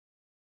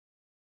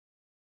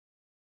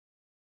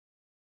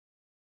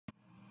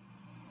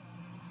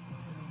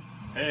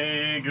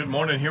Hey, good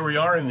morning. Here we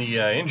are in the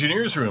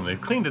engineer's room. They've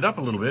cleaned it up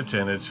a little bit,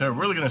 and it's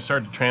really going to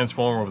start to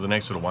transform over the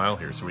next little while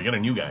here. So we got a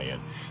new guy in,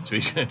 so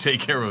he's going to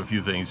take care of a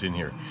few things in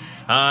here.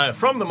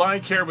 From the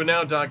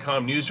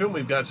mycaribounow.com newsroom,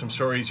 we've got some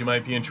stories you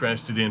might be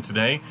interested in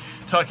today,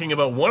 talking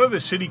about one of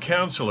the city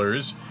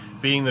councillors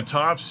being the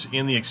tops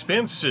in the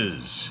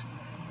expenses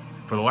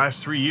for the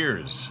last 3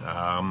 years,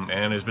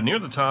 and has been near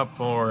the top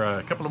for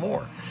a couple of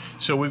more.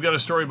 So we've got a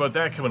story about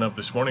that coming up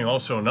this morning.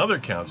 Also, another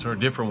councillor, a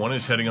different one,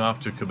 is heading off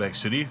to Quebec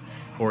City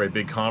for a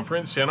big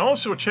conference, and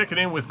also checking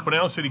in with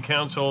Quesnel City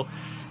Council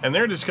and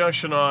their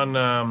discussion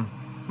on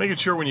making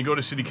sure when you go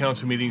to City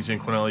Council meetings in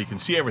Quesnel you can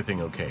see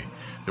everything okay.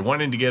 They're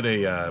wanting to get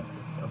a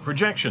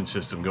projection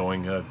system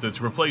going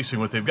that's replacing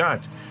what they've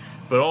got.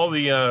 But all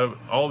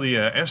the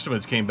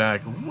estimates came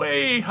back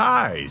way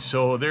high,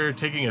 so they're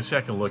taking a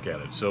second look at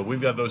it. So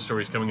we've got those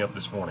stories coming up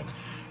this morning.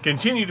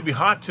 Continue to be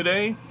hot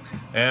today.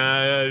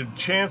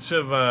 Chance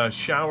of a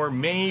shower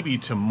maybe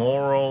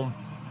tomorrow.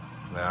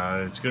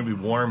 It's going to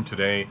be warm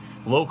today.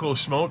 Local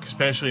smoke,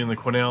 especially in the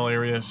Quesnel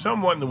area,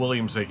 somewhat in the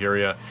Williams Lake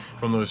area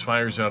from those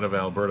fires out of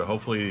Alberta.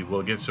 Hopefully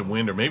we'll get some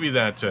wind, or maybe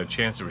that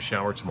chance of a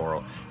shower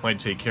tomorrow might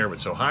take care of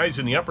it. So highs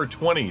in the upper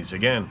 20s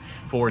again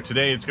for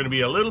today. It's going to be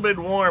a little bit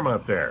warm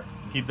up there.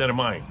 Keep that in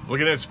mind.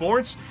 Looking at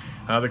sports,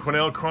 the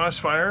Quesnel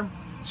Crossfire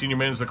senior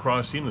men's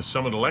lacrosse team, the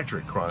Summit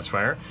Electric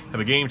Crossfire, have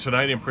a game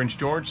tonight in Prince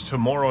George.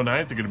 Tomorrow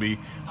night they're going to be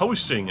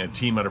hosting a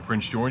team out of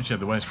Prince George at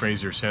the West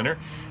Fraser Center.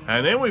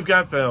 And then we've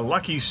got the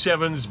Lucky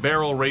Sevens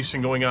barrel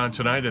racing going on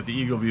tonight at the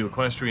Eagle View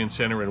Equestrian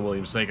Center in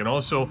Williams Lake. And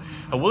also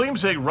a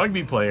Williams Lake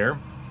rugby player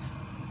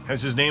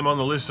has his name on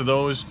the list of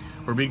those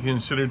who are being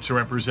considered to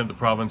represent the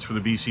province for the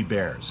BC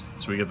Bears.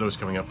 So we get those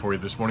coming up for you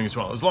this morning as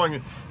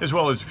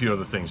well as a few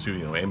other things too,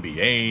 you know,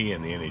 NBA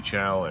and the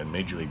NHL and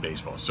Major League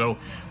Baseball. So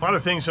a lot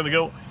of things on the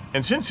go.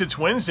 And since it's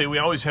Wednesday, we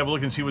always have a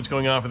look and see what's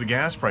going on for the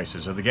gas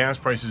prices. Are the gas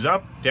prices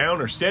up, down,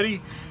 or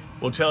steady?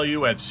 We'll tell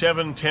you at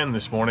 7:10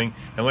 this morning,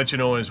 and let you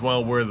know as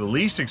well where the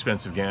least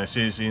expensive gas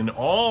is in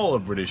all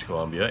of British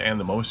Columbia and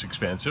the most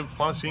expensive,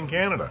 plus in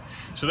Canada.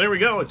 So there we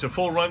go. It's a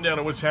full rundown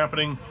of what's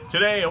happening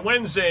today, a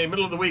Wednesday,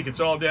 middle of the week. It's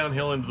all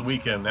downhill into the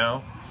weekend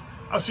now.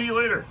 I'll see you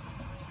later.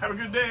 Have a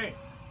good day.